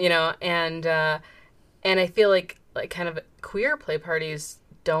 and I feel like kind of queer play parties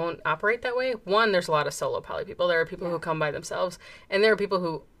don't operate that way. One, there's a lot of solo poly people. There are people who come by themselves, and there are people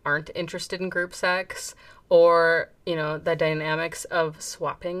who aren't interested in group sex or, the dynamics of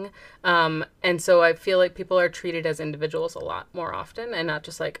swapping. And so I feel like people are treated as individuals a lot more often, and not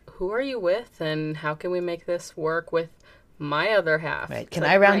just like, who are you with and how can we make this work with my other half? Right. Can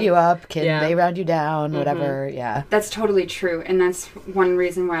I round you up? Can Yeah. they round you down? Whatever. Yeah. That's totally true. And that's one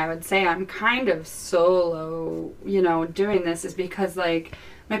reason why I would say I'm kind of solo, doing this is because, like,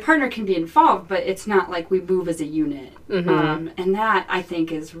 my partner can be involved, but it's not like we move as a unit. And that, I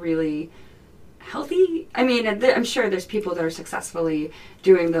think, is really healthy. I mean, I'm sure there's people that are successfully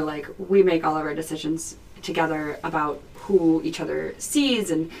doing the, like, we make all of our decisions together about who each other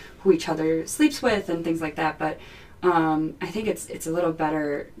sees and who each other sleeps with and things like that. But I think it's a little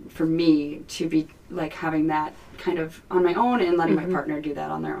better for me to be like having that kind of on my own and letting my partner do that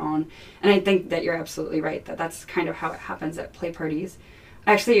on their own. And I think that you're absolutely right that that's kind of how it happens at play parties.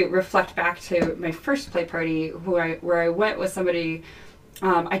 I actually reflect back to my first play party where I went with somebody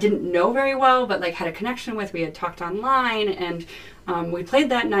I didn't know very well, but like had a connection with. We had talked online, and we played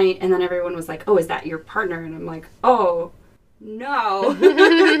that night. And then everyone was like, "Oh, is that your partner?" And I'm like, "Oh, no, Not no,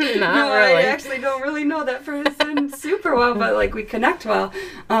 really. I actually don't really know that person super well, but like we connect well.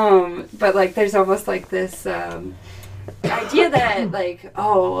 But like there's almost like this idea that like,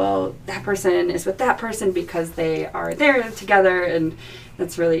 oh, well, that person is with that person because they are there together, and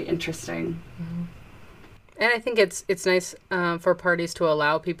that's really interesting. And I think it's nice for parties to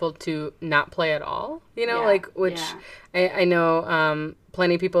allow people to not play at all, Yeah, like, which I know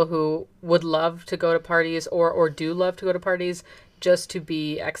plenty of people who would love to go to parties or do love to go to parties just to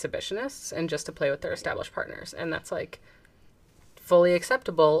be exhibitionists and just to play with their established partners. And that's like fully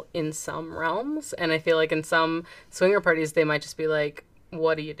acceptable in some realms. And I feel like in some swinger parties, they might just be like,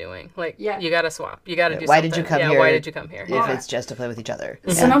 what are you doing? Like, you got to swap. You got to do Why something. did you come yeah, here? Why did you come here? If it's just to play with each other.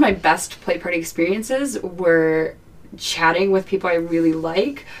 Some of my best play party experiences were chatting with people I really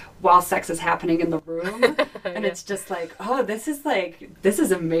like while sex is happening in the room. And it's just like, oh, this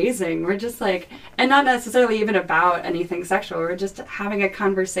is amazing. We're just like, and not necessarily even about anything sexual. We're just having a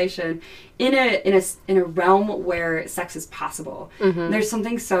conversation in a realm where sex is possible. There's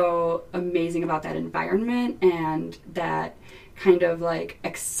something so amazing about that environment and that kind of like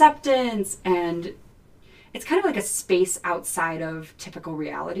acceptance, and it's kind of like a space outside of typical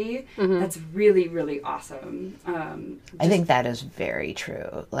reality. That's really, really awesome. I think that is very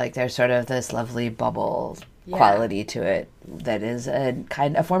true. Like, there's sort of this lovely bubble quality to it that is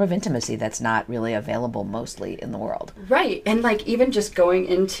a form of intimacy that's not really available mostly in the world. Right. And like even just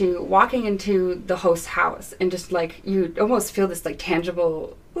walking into the host's house and just like you almost feel this like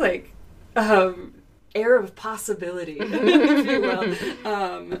tangible like air of possibility, if you will,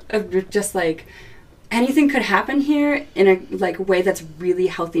 of just like anything could happen here in a like way that's really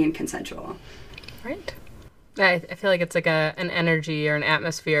healthy and consensual. Right. I feel like it's like an energy or an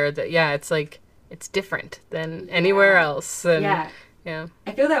atmosphere that, it's like, it's different than anywhere else. And, yeah.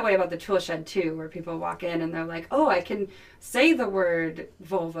 I feel that way about the tool shed too, where people walk in and they're like, oh, I can say the word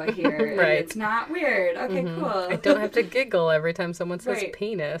vulva here. Right. And it's not weird. Okay, cool. I don't have to giggle every time someone says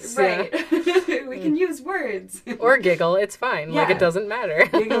penis. Right. Yeah. We can use words. Or giggle. It's fine. Like, it doesn't matter.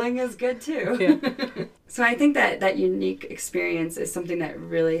 Giggling is good too. Yeah. So I think that unique experience is something that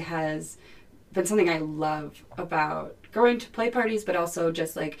really has been something I love about going to play parties, but also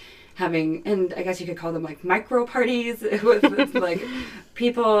just like having, and I guess you could call them like micro parties with like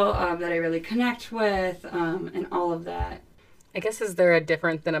people that I really connect with, and all of that. I guess, is there a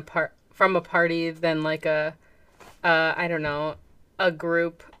different than from a party than like I don't know, a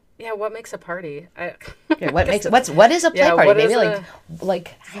group? Yeah, what makes a party? What is a play party? What Maybe is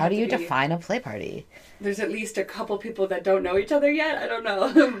like how do you define a play party? There's at least a couple people that don't know each other yet. I don't know.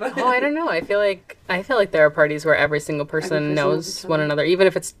 I don't know. I feel like there are parties where every single person knows one another, even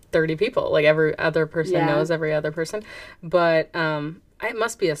if it's 30 people. Like every other person knows every other person. But it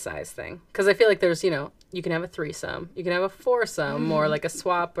must be a size thing, because I feel like there's, you can have a threesome, you can have a foursome, or like a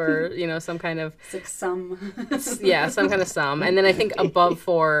swap, or some kind of some some kind of sum. And then I think above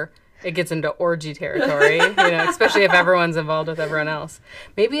 4, it gets into orgy territory. Especially if everyone's involved with everyone else.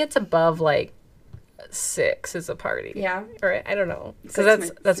 Maybe it's above like 6 is a party. Yeah. Or I don't know.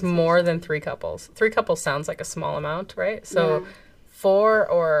 Because that's more than 3 couples. 3 couples sounds like a small amount, right? So 4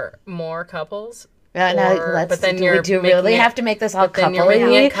 or more couples. But then do you really have to make this all couple? You're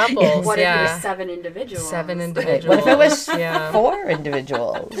making it couples. What if it was 7 individuals? 7 individuals. What if it was 4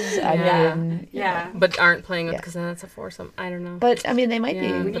 individuals? I mean, but aren't playing with, because then it's a foursome. I don't know. But I mean, they might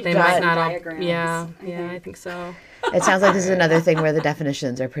be. But they might not all. Diagrams, I think so. It sounds like this is another thing where the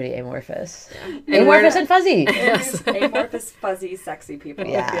definitions are pretty amorphous. Yeah. Amorphous and fuzzy. Yes. Amorphous, fuzzy, sexy people.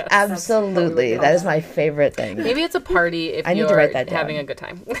 Yeah, yes. Absolutely. That is my favorite thing. Maybe it's a party if I need to write that down. Having a good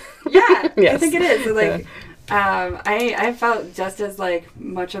time. Yeah, yes. I think it is. Like, I felt just as like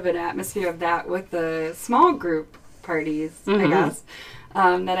much of an atmosphere of that with the small group parties, I guess,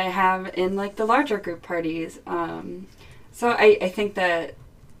 that I have in like the larger group parties. So I think that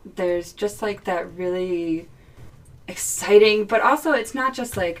there's just like that really exciting, but also it's not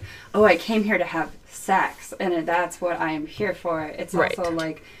just like, oh, I came here to have sex and that's what I am here for. It's also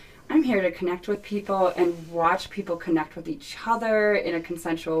like, I'm here to connect with people and watch people connect with each other in a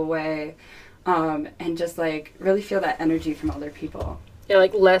consensual way, and just like really feel that energy from other people. Yeah,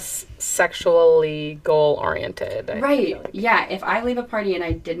 like less sexually goal oriented. Right. Yeah. If I leave a party and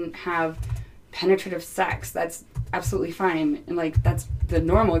I didn't have penetrative sex, that's absolutely fine. And like, that's the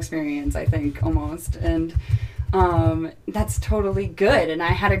normal experience, I think, almost. And that's totally good. And I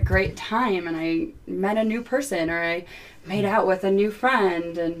had a great time and I met a new person or I made out with a new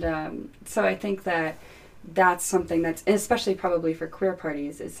friend. And so I think that that's something that's, especially probably for queer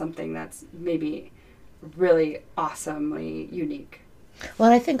parties, is something that's maybe really awesomely unique.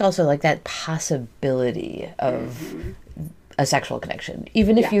 Well, and I think also like that possibility of a sexual connection,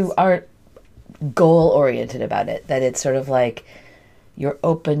 even if you aren't goal-oriented about it, that it's sort of like you're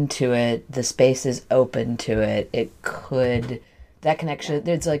open to it, the space is open to it, that connection,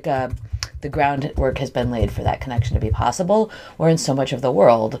 there's like the groundwork has been laid for that connection to be possible, where in so much of the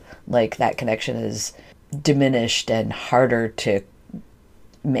world, like that connection is diminished and harder to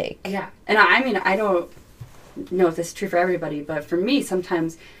make. Yeah, and I mean, I don't know if this is true for everybody, but for me,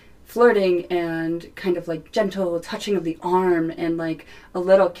 sometimes flirting and kind of like gentle touching of the arm and like a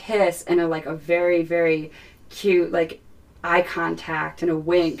little kiss and a very, very cute like eye contact and a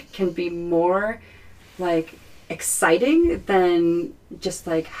wink can be more like exciting than just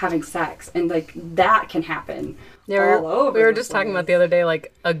like having sex, and like that can happen all over. We were just talking about the other day,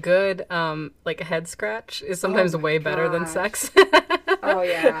 like a good like a head scratch is sometimes way better than sex. Oh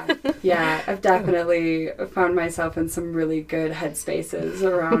yeah, I've definitely found myself in some really good head spaces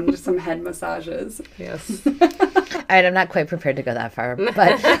around some head massages. Yes. All right, I'm not quite prepared to go that far,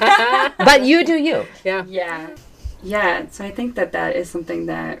 but you do you. Yeah. So I think that is something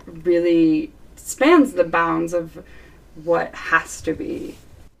that really spans the bounds of what has to be.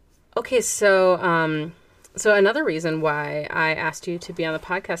 Okay, so so another reason why I asked you to be on the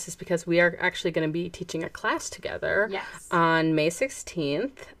podcast is because we are actually going to be teaching a class together on May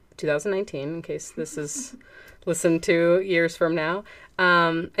 16th, 2019, in case this is listened to years from now.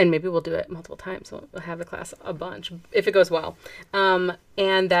 And maybe we'll do it multiple times. We'll have the class a bunch if it goes well. And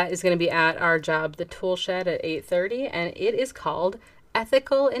that is going to be at our job, the Tool Shed, at 8:30. And it is called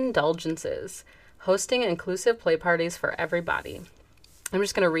Ethical Indulgences, Hosting Inclusive Play Parties for Everybody. I'm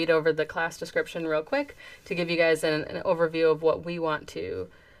just going to read over the class description real quick to give you guys an overview of what we want to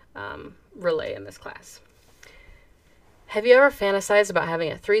relay in this class. Have you ever fantasized about having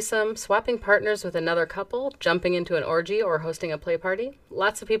a threesome, swapping partners with another couple, jumping into an orgy, or hosting a play party?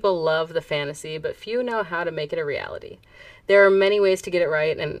 Lots of people love the fantasy, but few know how to make it a reality. There are many ways to get it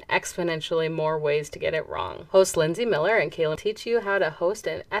right and exponentially more ways to get it wrong. Host Lindsay Miller and Kayla teach you how to host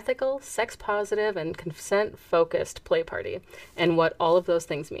an ethical, sex-positive, and consent-focused play party, and what all of those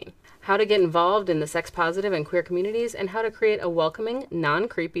things mean. How to get involved in the sex-positive and queer communities, and how to create a welcoming,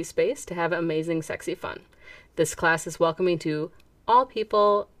 non-creepy space to have amazing, sexy fun. This class is welcoming to all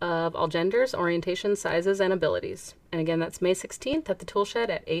people of all genders, orientations, sizes, and abilities. And again, that's May 16th at the Tool Shed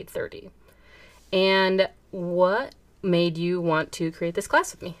at 8:30. And what made you want to create this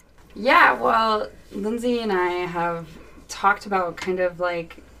class with me? Yeah, well, Lindsay and I have talked about kind of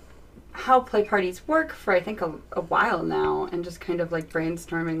like how play parties work for, I think, a while now, and just kind of like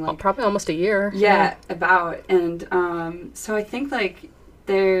brainstorming, like Probably almost a year. Yeah, about. And so I think like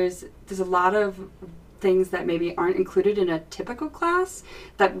there's a lot of things that maybe aren't included in a typical class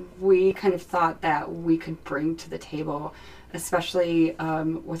that we kind of thought that we could bring to the table, especially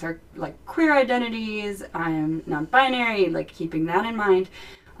with our like queer identities. I'm non-binary, like keeping that in mind,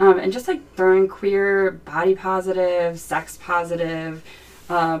 and just like throwing queer, body positive, sex positive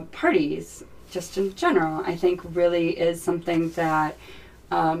parties just in general, I think really is something that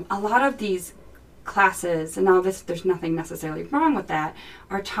a lot of these classes, and now there's nothing necessarily wrong with that,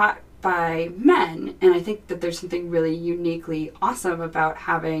 are taught by men, and I think that there's something really uniquely awesome about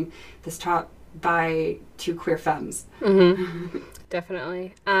having this taught by two queer femmes. Mm-hmm.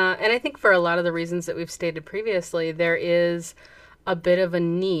 Definitely. And I think for a lot of the reasons that we've stated previously, there is a bit of a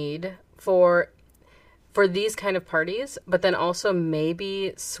need for these kind of parties, but then also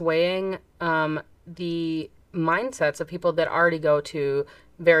maybe swaying the mindsets of people that already go to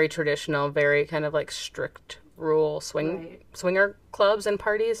very traditional, very kind of like strict rule swinger clubs and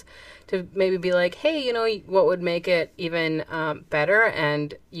parties, to maybe be like, hey, you know what would make it even better,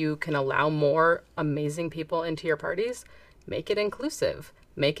 and you can allow more amazing people into your parties? Make it inclusive,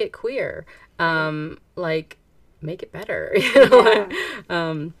 make it queer, like make it better, you know?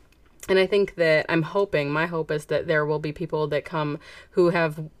 Yeah. And I think that my hope is that there will be people that come who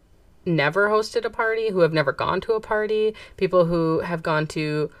have never hosted a party, who have never gone to a party, people who have gone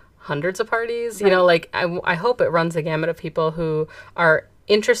to hundreds of parties, right. You know, like I hope it runs the gamut of people who are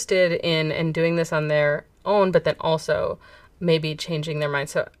interested in doing this on their own, but then also maybe changing their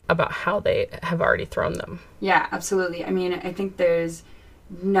mindset about how they have already thrown them. Yeah, absolutely. I mean, I think there's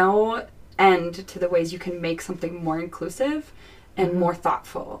no end to the ways you can make something more inclusive and more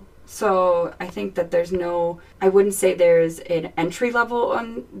thoughtful. So I think that I wouldn't say there's an entry level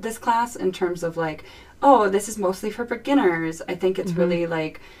on this class in terms of like, oh, this is mostly for beginners. I think it's really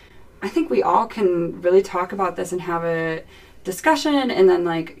like, I think we all can really talk about this and have a discussion, and then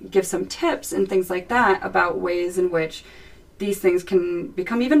like give some tips and things like that about ways in which these things can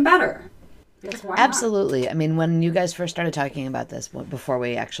become even better. Absolutely. I mean, when you guys first started talking about this, before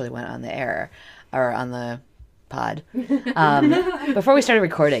we actually went on the air or on the pod, before we started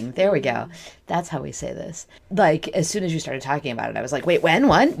recording, there we go. That's how we say this. Like, as soon as you started talking about it, I was like, wait, when?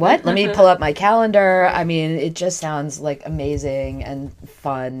 What? Let me pull up my calendar. I mean, it just sounds like amazing and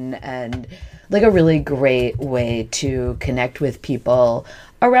fun and like a really great way to connect with people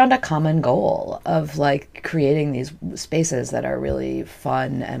around a common goal of like creating these spaces that are really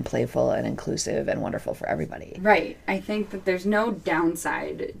fun and playful and inclusive and wonderful for everybody. Right. I think that there's no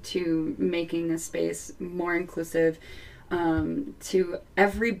downside to making this space more inclusive to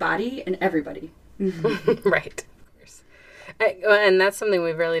everybody and everybody. Right. Of course. And that's something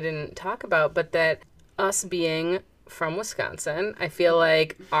we really didn't talk about, but that us being from Wisconsin, I feel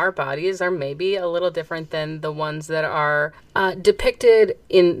like our bodies are maybe a little different than the ones that are depicted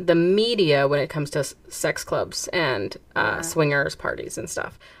in the media when it comes to sex clubs and swingers parties and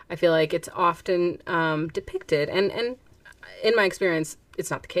stuff. I feel like it's often depicted, and in my experience,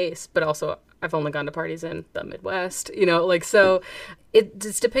 it's not the case, but also I've only gone to parties in the Midwest, you know, like, so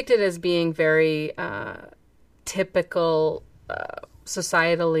it's depicted as being very typical,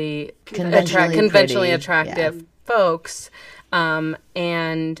 societally conventionally attractive folks,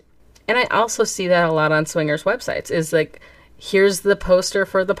 and I also see that a lot on swingers websites, is like, here's the poster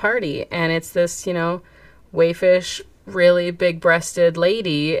for the party, and it's this, you know, waifish, really big-breasted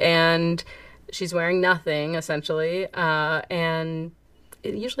lady, and she's wearing nothing essentially, and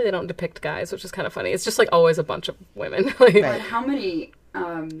usually they don't depict guys, which is kind of funny. It's just like always a bunch of women. But how many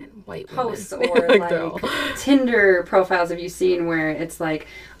White posts women. or Like, like they're all- Tinder profiles have you seen where it's like,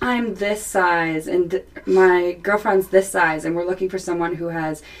 I'm this size and my girlfriend's this size and we're looking for someone who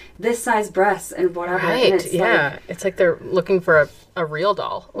has this size breasts and whatever. And Right, it's yeah. It's like they're looking for a real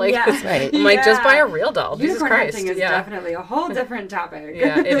doll. Like, Yeah. Right. I'm like, just buy Yeah. a real doll. Jesus Unicorn Christ. hunting is Yeah. definitely a whole different topic.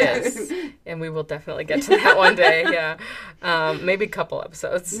 Yeah, it is. And we will definitely get to that one day. Yeah. Maybe a couple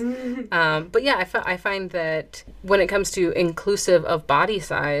episodes. But yeah, I find that when it comes to inclusive of body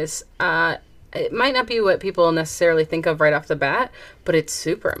size, it might not be what people necessarily think of right off the bat, but it's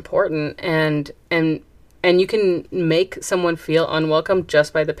super important. And you can make someone feel unwelcome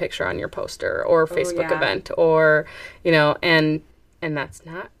just by the picture on your poster or Facebook yeah. event or, you know, and that's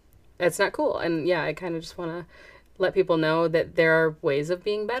not cool. And yeah, I kind of just want to let people know that there are ways of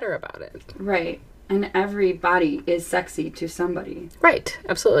being better about it. Right. And every body is sexy to somebody. Right.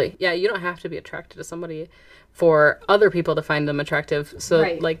 Absolutely. Yeah. You don't have to be attracted to somebody for other people to find them attractive. So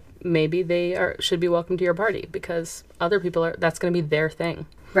Right. like maybe they should be welcome to your party because other people that's going to be their thing.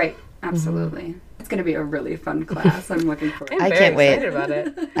 Right. Absolutely. It's going to be a really fun class. I'm looking forward to I'm it. I very can't wait. excited about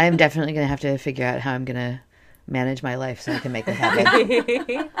it. I'm definitely going to have to figure out how I'm going to manage my life so I can make that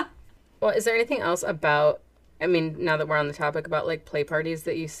happen. Well, is there anything else about, I mean, now that we're on the topic about like play parties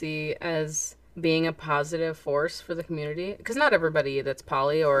that you see as being a positive force for the community? Because not everybody that's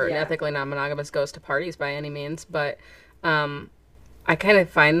poly or Yeah. ethically non-monogamous goes to parties by any means, but I kind of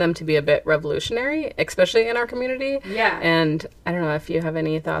find them to be a bit revolutionary, especially in our community. Yeah. And I don't know if you have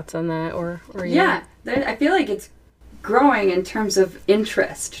any thoughts on that or Yeah, I feel like it's growing in terms of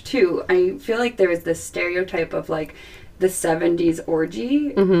interest too. I feel like there is this stereotype of like the 70s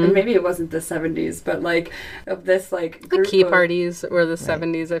orgy, and maybe it wasn't the 70s, but like of this like The group key of, parties were the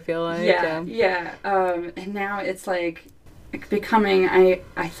 70s, I feel like. yeah. And now it's like becoming,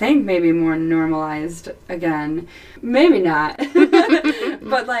 I think maybe more normalized again. Maybe not,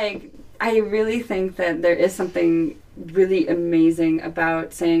 but like I really think that there is something really amazing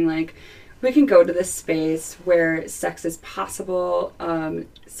about saying like, we can go to this space where sex is possible,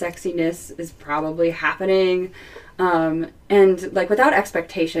 sexiness is probably happening, and like without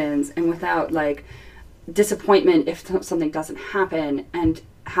expectations and without like disappointment if something doesn't happen, and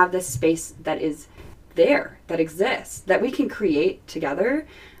have this space that is there, that exists, that we can create together,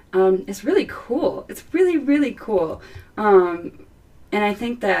 is really cool. It's really, really cool. And I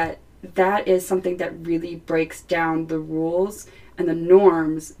think that is something that really breaks down the rules and the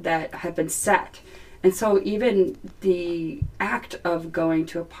norms that have been set. And so even the act of going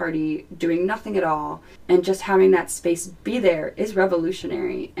to a party, doing nothing at all, and just having that space be there is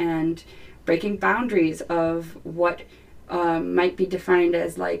revolutionary, and breaking boundaries of what might be defined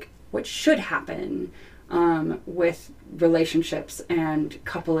as like what should happen with relationships and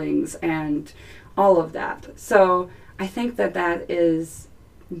couplings and all of that. So I think that is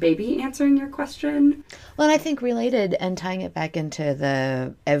maybe answering your question. Well, and I think related and tying it back into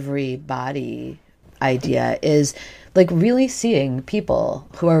the every body idea is like really seeing people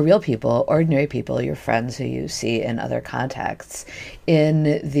who are real people, ordinary people, your friends who you see in other contexts,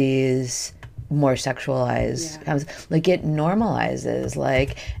 in these more sexualized kinds. Like it normalizes,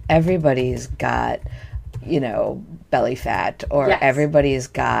 like everybody's got, you know, belly fat, or Yes. everybody's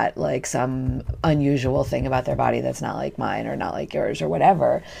got like some unusual thing about their body that's not like mine or not like yours or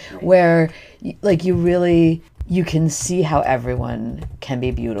whatever, where like you can see how everyone can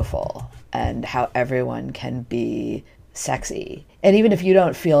be beautiful and how everyone can be sexy. And even if you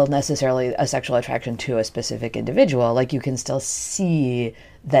don't feel necessarily a sexual attraction to a specific individual, like you can still see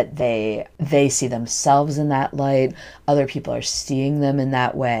that they see themselves in that light, other people are seeing them in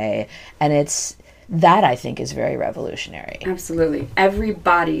that way, and it's that I think is very revolutionary. Absolutely. Every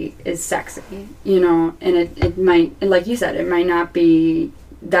body is sexy, you know, and it might, like you said, it might not be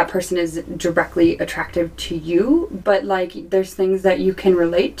that person is directly attractive to you, but like there's things that you can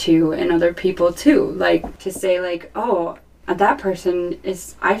relate to in other people too. Like to say like, oh, that person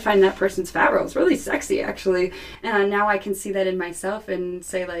is, I find that person's fat rolls really sexy actually. And now I can see that in myself and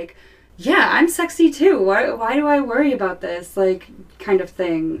say like, yeah, I'm sexy too. Why do I worry about this? Like kind of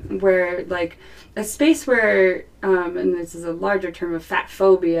thing where like a space where, and this is a larger term of fat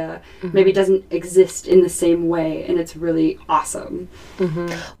phobia, maybe doesn't exist in the same way. And it's really awesome.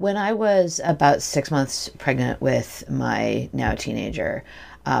 When I was about 6 months pregnant with my now teenager,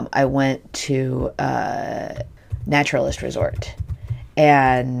 I went to a naturalist resort,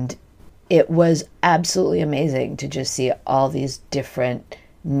 and it was absolutely amazing to just see all these different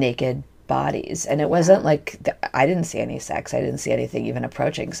naked bodies. And it wasn't like I didn't see any sex. I didn't see anything even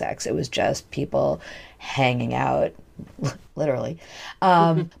approaching sex. It was just people hanging out literally.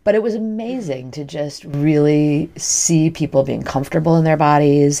 But it was amazing to just really see people being comfortable in their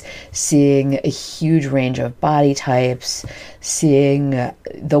bodies, seeing a huge range of body types, seeing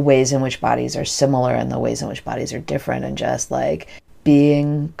the ways in which bodies are similar and the ways in which bodies are different, and just like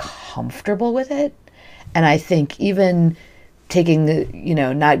being comfortable with it. And I think even taking the,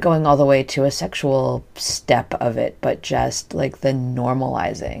 not going all the way to a sexual step of it, but just like the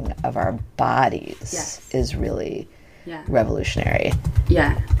normalizing of our bodies is really revolutionary.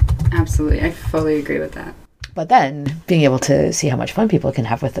 Yeah, absolutely. I fully agree with that. But then being able to see how much fun people can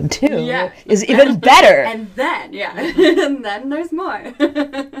have with them too is even better. And then, and then there's more.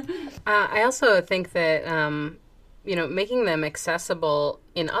 I also think that, making them accessible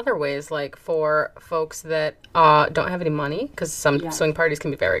in other ways, like for folks that don't have any money, because some swing parties can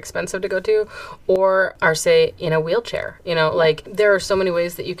be very expensive to go to, or are, say, in a wheelchair. Like there are so many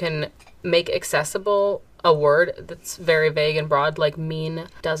ways that you can make accessible a word that's very vague and broad, like mean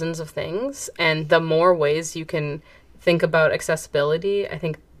dozens of things. And the more ways you can think about accessibility, I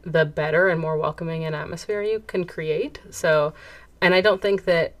think the better and more welcoming an atmosphere you can create. So, and I don't think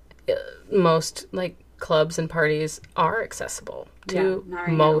that most like clubs and parties are accessible to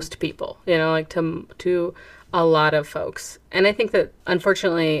most people, like to a lot of folks. And I think that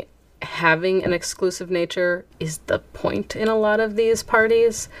unfortunately having an exclusive nature is the point in a lot of these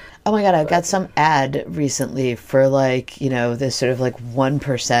parties. Oh my God, I got some ad recently for like, this sort of like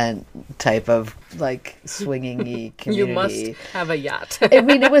 1% type of like swinging-y community. You must have a yacht. I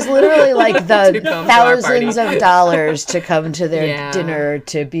mean, it was literally like the thousands of dollars to come to their dinner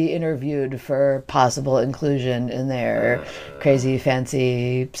to be interviewed for possible inclusion in their crazy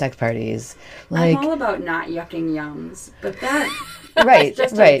fancy sex parties. Like, I'm all about not yucking yums, but that... Right.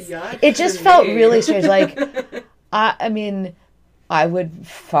 It just felt really strange. Like, I mean, I would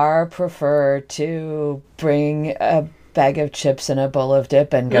far prefer to bring a bag of chips and a bowl of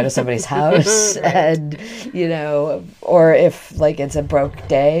dip and go to somebody's house and, or if like it's a broke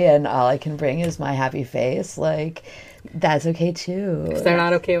day and all I can bring is my happy face, like that's okay too. If they're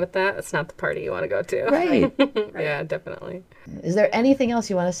not okay with that, it's not the party you want to go to. Right. Yeah, definitely. Is there anything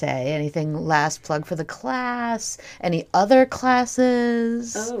else you want to say? Anything last plug for the class? Any other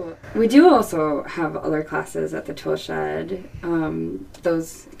classes? Oh, we do also have other classes at the Tool Shed.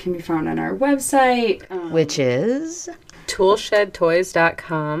 Those can be found on our website. Which is?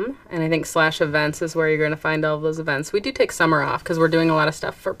 toolshedtoys.com, and I think /events is where you're going to find all of those events. We do take summer off because we're doing a lot of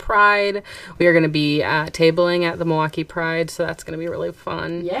stuff for Pride. We are going to be tabling at the Milwaukee Pride, so that's going to be really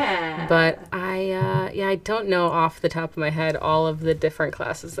fun. Yeah. But I don't know off the top of my head all of the different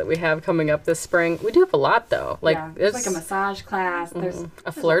classes that we have coming up this spring. We do have a lot though. Like there's like a massage class. There's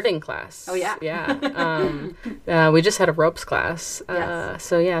a flirting class. Oh yeah. Yeah. We just had a ropes class. Yes.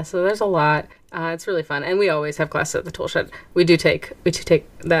 So there's a lot. It's really fun, and we always have classes at the Tool Shed. We do take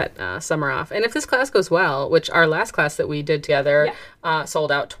that summer off, and if this class goes well, which our last class that we did together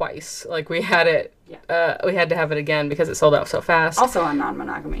sold out twice. Like we had it, we had to have it again because it sold out so fast. Also on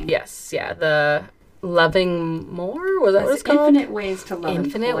non-monogamy. Yes, the Loving More, was that what it's called? Infinite Ways to Love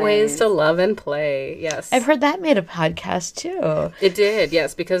Infinite and Play. Ways to Love and Play. Yes, I've heard that made a podcast too. It did,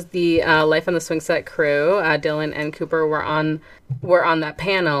 yes, because the Life on the Swing Set crew, Dylan and Cooper, were on that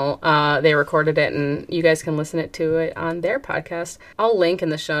panel. They recorded it, and you guys can listen to it on their podcast. I'll link in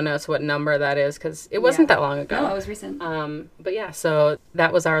the show notes what number that is because it wasn't that long ago. No, it was recent. But so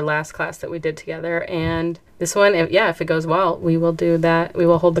that was our last class that we did together, and this one, if it goes well, we will do that. We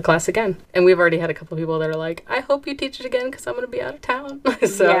will hold the class again, and we've already had a couple people that are like, "I hope you teach it again because I'm going to be out of town."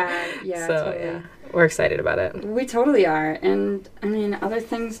 Totally. We're excited about it. We totally are. And I mean, other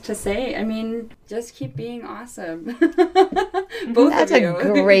things to say. I mean, just keep being awesome. Both That's of you.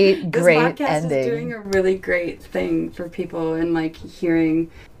 a great This podcast ending. is doing a really great thing for people, and like hearing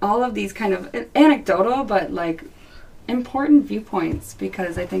all of these kind of anecdotal but like important viewpoints,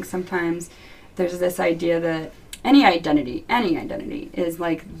 because I think sometimes there's this idea that any identity is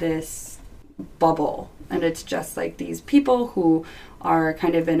like this bubble, and it's just like these people who are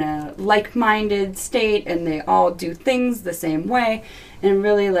kind of in a like-minded state and they all do things the same way. And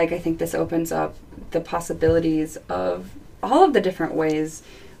really, like, I think this opens up the possibilities of all of the different ways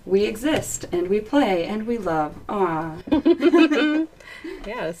we exist and we play and we love.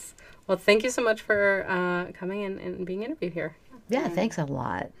 Yes. Well, thank you so much for coming and being interviewed here. Yeah, thanks a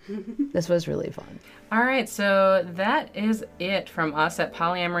lot. This was really fun. All right, so that is it from us at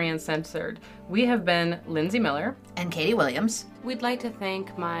Polyamory Uncensored. We have been Lindsay Miller and Katie Williams. We'd like to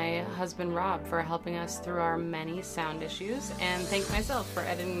thank my husband Rob for helping us through our many sound issues, and thank myself for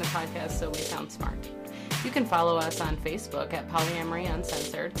editing the podcast so we sound smart. You can follow us on Facebook at Polyamory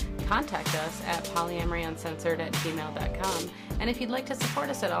Uncensored, contact us at polyamoryuncensored@gmail.com, and if you'd like to support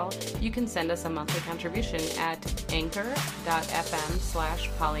us at all, you can send us a monthly contribution at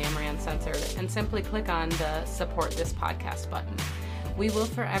anchor.fm/polyamoryuncensored and simply click on the Support This Podcast button. We will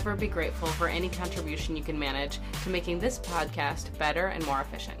forever be grateful for any contribution you can manage to making this podcast better and more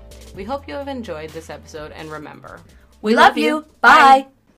efficient. We hope you have enjoyed this episode, and remember, we love you. Bye.